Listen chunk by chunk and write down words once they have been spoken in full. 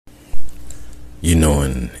You know,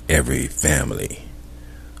 in every family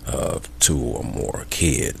of two or more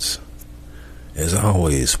kids, there's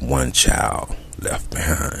always one child left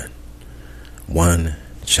behind. One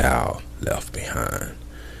child left behind.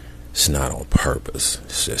 It's not on purpose.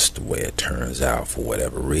 It's just the way it turns out for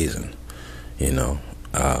whatever reason. You know,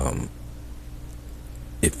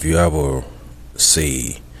 if you ever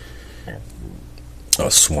see a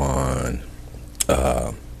swan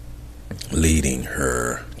leading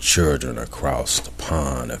her children across the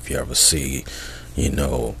pond, if you ever see,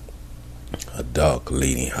 a duck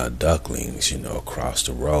leading her ducklings, across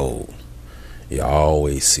the road, you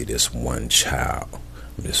always see this one child,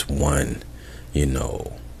 this one,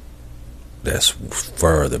 that's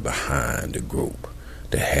further behind the group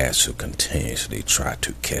that has to continuously try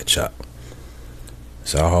to catch up.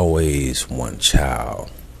 There's always one child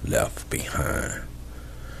left behind.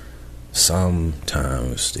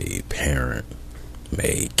 Sometimes the parent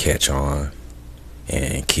may catch on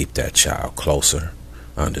and keep that child closer,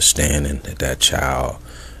 understanding that that child,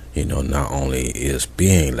 not only is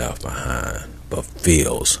being left behind, but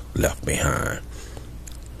feels left behind.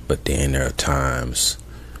 But then there are times,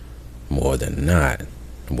 more than not,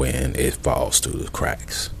 when it falls through the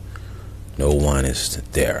cracks. No one is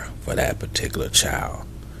there for that particular child.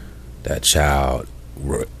 That child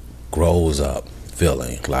grows up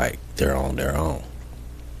feeling like they're on their own,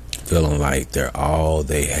 feeling like they're all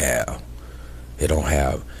they have. They don't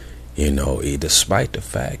have, despite the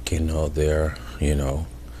fact, they're,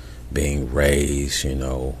 being raised,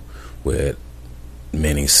 with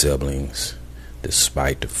many siblings,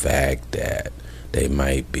 despite the fact that they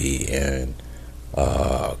might be in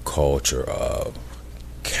a culture of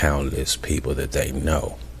countless people that they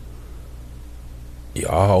know. You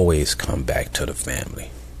always come back to the family.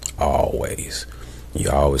 Always. You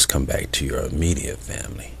always come back to your immediate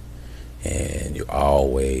family. And you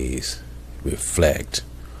always reflect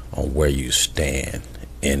on where you stand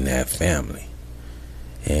in that family.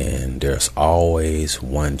 And there's always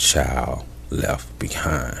one child left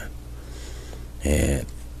behind. And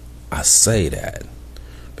I say that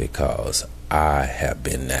because I have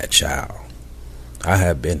been that child. I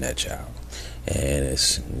have been that child. And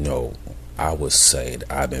it's, I would say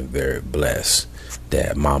that I've been very blessed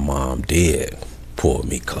that my mom did pull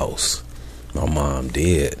me close. My mom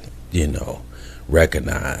did,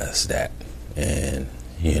 recognize that. And,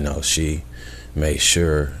 she made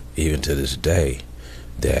sure, even to this day,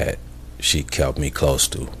 that she kept me close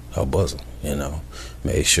to her bosom,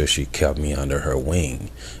 made sure she kept me under her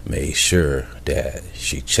wing, made sure that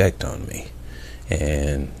she checked on me.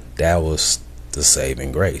 And that was the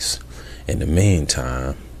saving grace. In the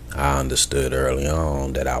meantime, I understood early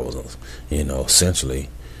on that I was, essentially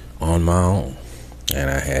on my own. And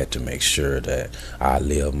I had to make sure that I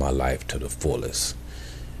lived my life to the fullest.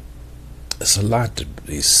 There's a lot to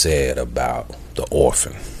be said about the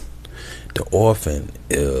orphan. The orphan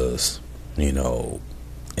is,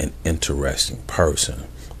 an interesting person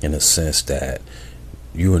in the sense that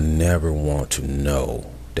you will never want to know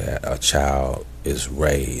that a child is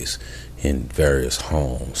raised in various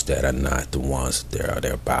homes that are not the ones that are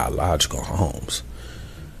their biological homes.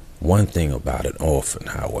 One thing about an orphan,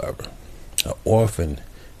 however, an orphan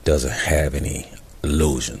doesn't have any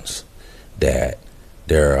illusions that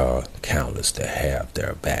there are countless that have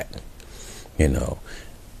their back.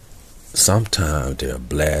 Sometimes they're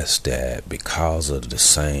blessed that because of the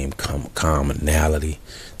same commonality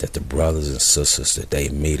that the brothers and sisters that they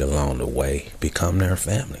meet along the way become their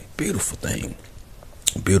family. Beautiful thing.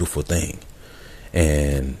 Beautiful thing.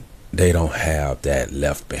 And they don't have that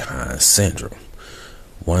left behind syndrome.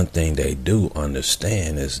 One thing they do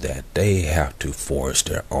understand is that they have to forge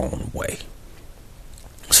their own way.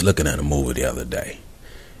 I was looking at a movie the other day,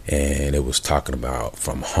 and it was talking about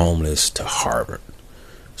from homeless to Harvard.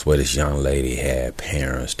 It's where this young lady had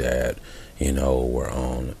parents that, were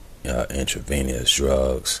on intravenous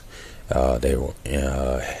drugs. They were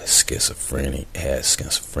had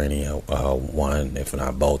schizophrenia, one, if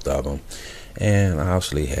not both of them, and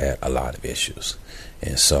obviously had a lot of issues.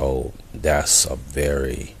 And so that's a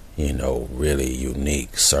very, really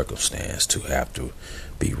unique circumstance to have to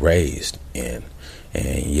be raised in.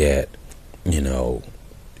 And yet,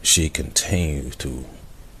 she continues to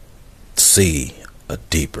see a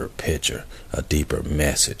deeper picture, a deeper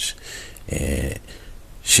message. And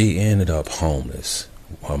she ended up homeless.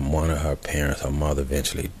 One of her parents, her mother,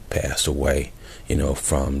 eventually passed away,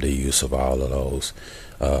 from the use of all of those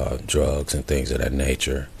drugs and things of that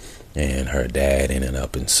nature. And her dad ended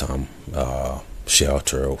up in some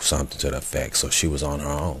shelter or something to the effect. So she was on her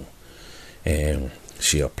own. And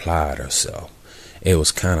she applied herself. It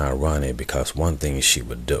was kind of ironic because one thing she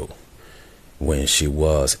would do when she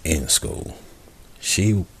was in school.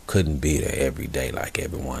 She couldn't be there every day like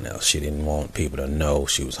everyone else. She didn't want people to know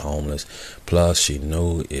she was homeless. Plus, she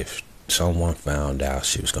knew if someone found out,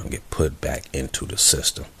 she was going to get put back into the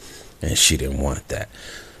system. And she didn't want that.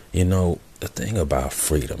 You know, the thing about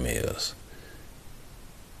freedom is,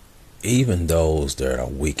 even those that are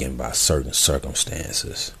weakened by certain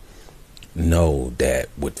circumstances know that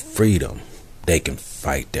with freedom, they can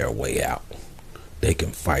fight their way out. They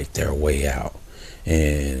can fight their way out.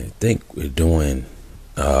 And I think we're doing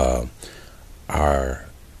our,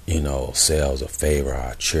 selves a favor,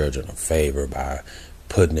 our children a favor by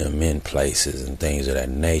putting them in places and things of that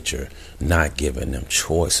nature, not giving them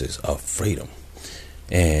choices of freedom.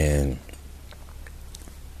 And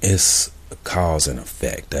it's cause and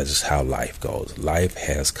effect. That's just how life goes. Life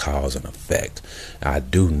has cause and effect. I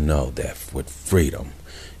do know that with freedom,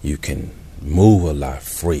 you can move a lot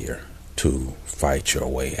freer to fight your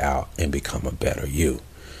way out and become a better you.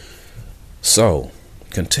 So,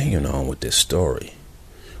 continuing on with this story,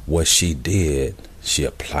 what she did, she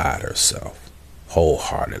applied herself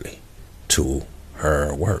wholeheartedly to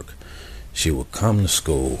her work. She would come to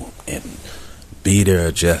school and be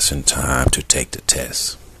there just in time to take the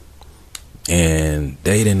test. And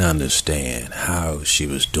they didn't understand how she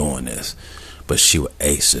was doing this, but she would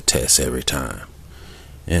ace the test every time.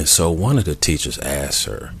 And so one of the teachers asked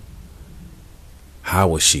her, how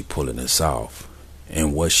was she pulling this off?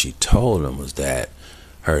 And what she told him was that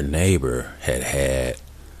her neighbor had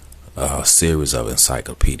a series of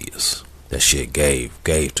encyclopedias that she had gave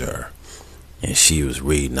to her. And she was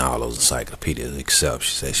reading all those encyclopedias, except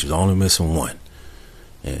she said she was only missing one.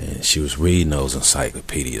 And she was reading those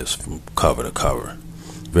encyclopedias from cover to cover.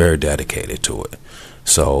 Very dedicated to it.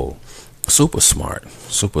 So, super smart.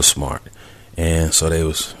 And so they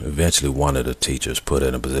was eventually one of the teachers put her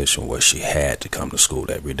in a position where she had to come to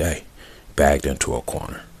school every day, backed into a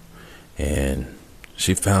corner. And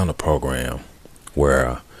she found a program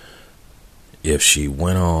where if she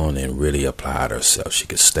went on and really applied herself, she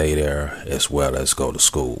could stay there as well as go to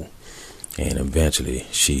school. And eventually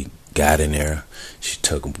she got in there. She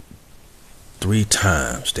took 3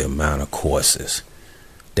 times the amount of courses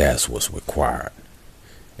that's what's required.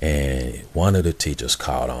 And one of the teachers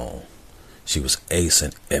caught on. She was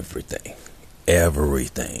acing everything.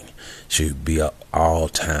 She would be up all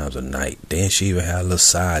times of night. Then she even had a little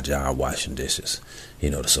side job washing dishes,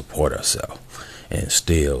 to support herself. And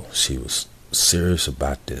still, she was serious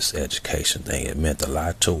about this education thing. It meant a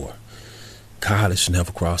lot to her. College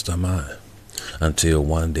never crossed her mind. Until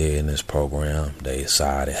one day in this program, they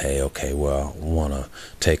decided, hey, okay, well, we want to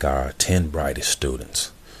take our 10 brightest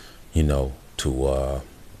students, to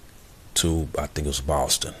I think it was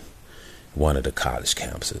Boston, one of the college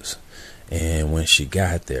campuses. And when she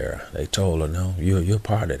got there, they told her, no, you're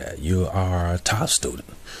part of that. You are a top student.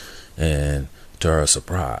 And to her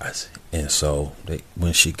surprise. And so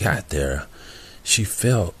when she got there, she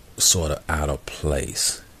felt sort of out of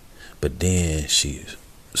place. But then she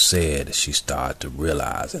said that she started to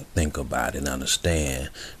realize and think about it and understand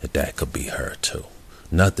that could be her too.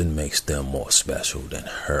 Nothing makes them more special than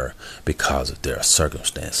her because of their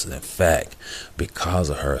circumstances. In fact, because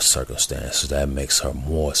of her circumstances, that makes her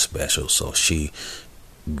more special. So she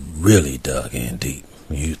really dug in deep.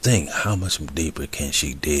 When you think, how much deeper can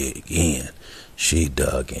she dig in? She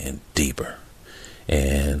dug in deeper.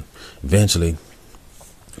 And eventually,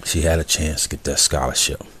 she had a chance to get that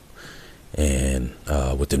scholarship. And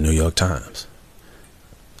with the New York Times.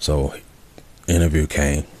 So, interview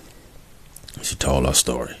came. She told her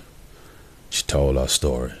story.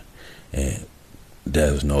 And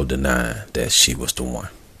there was no denying that she was the one.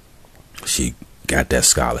 She got that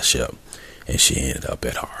scholarship, and she ended up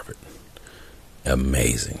at Harvard.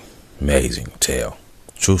 Amazing tale.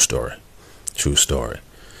 True story.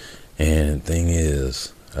 And the thing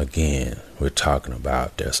is, again, we're talking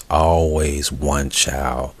about there's always one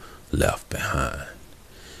child left behind.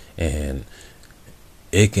 And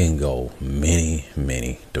it can go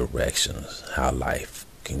many directions how life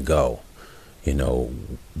can go,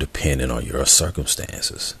 depending on your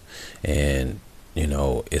circumstances. And,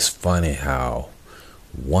 it's funny how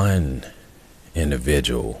one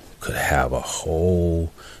individual could have a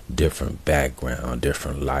whole different background,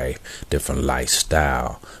 different life, different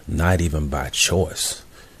lifestyle, not even by choice,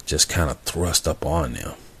 just kind of thrust up on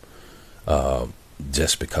them,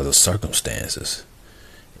 just because of circumstances.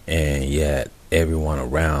 And yet everyone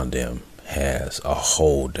around them has a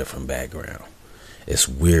whole different background. It's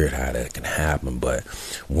weird how that can happen, but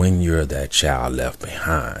when you're that child left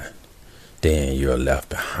behind, then you're left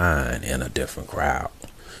behind in a different crowd.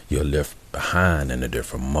 You're left behind in a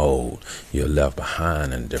different mode. You're left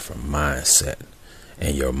behind in a different mindset.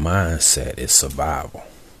 And your mindset is survival.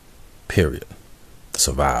 Period.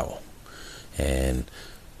 Survival. And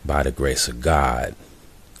by the grace of God,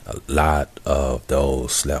 a lot of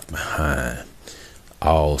those left behind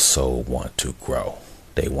also want to grow.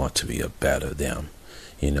 They want to be a better them.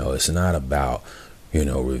 It's not about,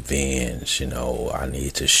 revenge. I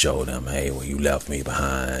need to show them, hey, well, you left me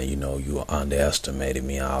behind. You underestimated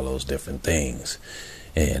me, all those different things.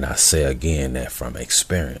 And I say again that from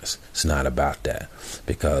experience, it's not about that.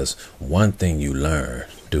 Because one thing you learn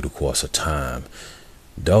through the course of time,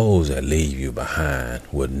 those that leave you behind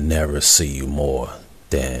will never see you more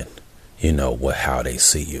than, how they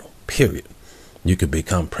see you. Period. You could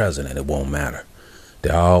become president, it won't matter.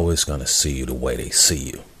 They're always going to see you the way they see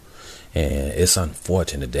you. And it's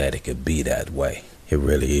unfortunate that it could be that way. It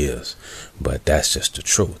really is. But that's just the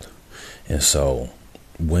truth. And so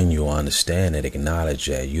when you understand and acknowledge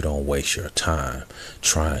that, you don't waste your time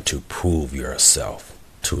trying to prove yourself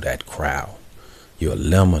to that crowd. You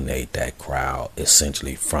eliminate that crowd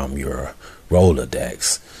essentially from your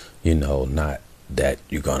Rolodex. Not that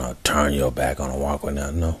you're going to turn your back on a walkway. Now,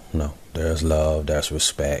 no. There's love, there's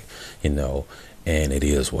respect, and it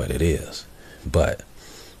is what it is. But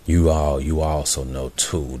you also know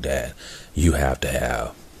too that you have to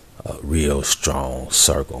have a real strong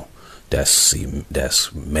circle that's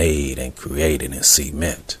made and created in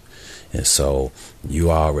cement. And so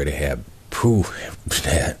you already have proof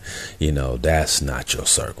that, that's not your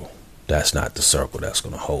circle. That's not the circle that's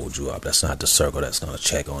going to hold you up. That's not the circle that's going to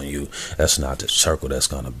check on you. That's not the circle that's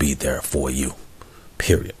going to be there for you.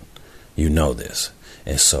 Period. You know this.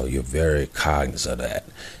 And so you're very cognizant of that.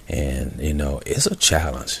 And, it's a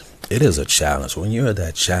challenge. It is a challenge. When you're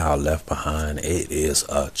that child left behind, it is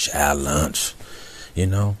a challenge.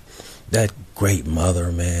 That great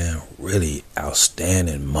mother, man, really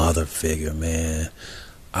outstanding mother figure, man.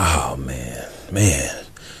 Oh, man.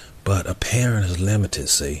 But a parent is limited,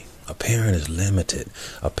 see. A parent is limited.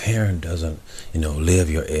 A parent doesn't, live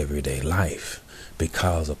your everyday life.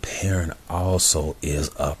 Because a parent also is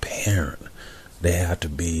a parent. They have to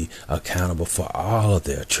be accountable for all of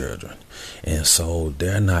their children. And so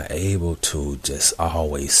they're not able to just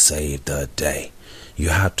always save the day. You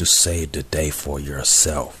have to save the day for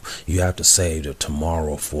yourself. You have to save the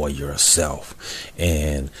tomorrow for yourself.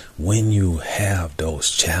 And when you have those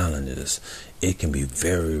challenges, it can be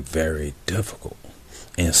very, very difficult.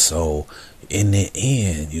 And so in the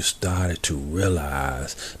end, you started to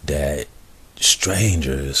realize that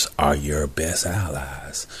strangers are your best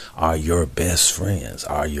allies, are your best friends,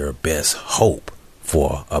 are your best hope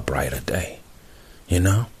for a brighter day.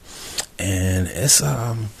 And it's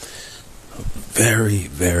a very,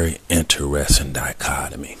 very interesting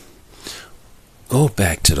dichotomy. Go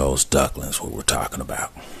back to those ducklings we were talking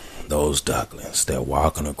about. Those ducklings, they're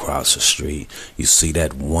walking across the street. You see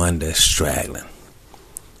that one that's straggling.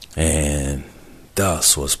 And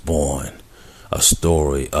thus was born a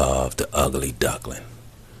story of the ugly duckling.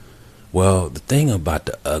 Well, the thing about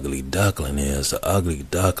the ugly duckling is the ugly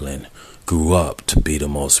duckling grew up to be the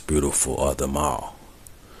most beautiful of them all.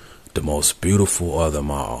 The most beautiful of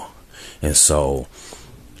them all. And so,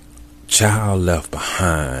 child left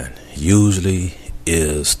behind usually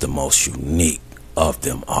is the most unique of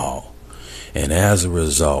them all. And as a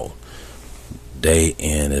result, they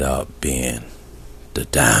ended up being the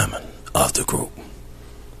diamond of the group.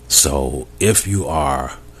 So if you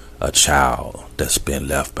are a child that's been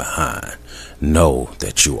left behind, know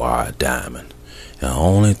that you are a diamond. The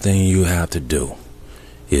only thing you have to do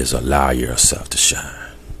is allow yourself to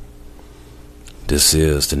shine. This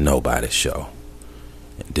is the Nobody Show.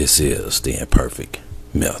 This is the Imperfect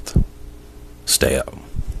Myth. Stay up.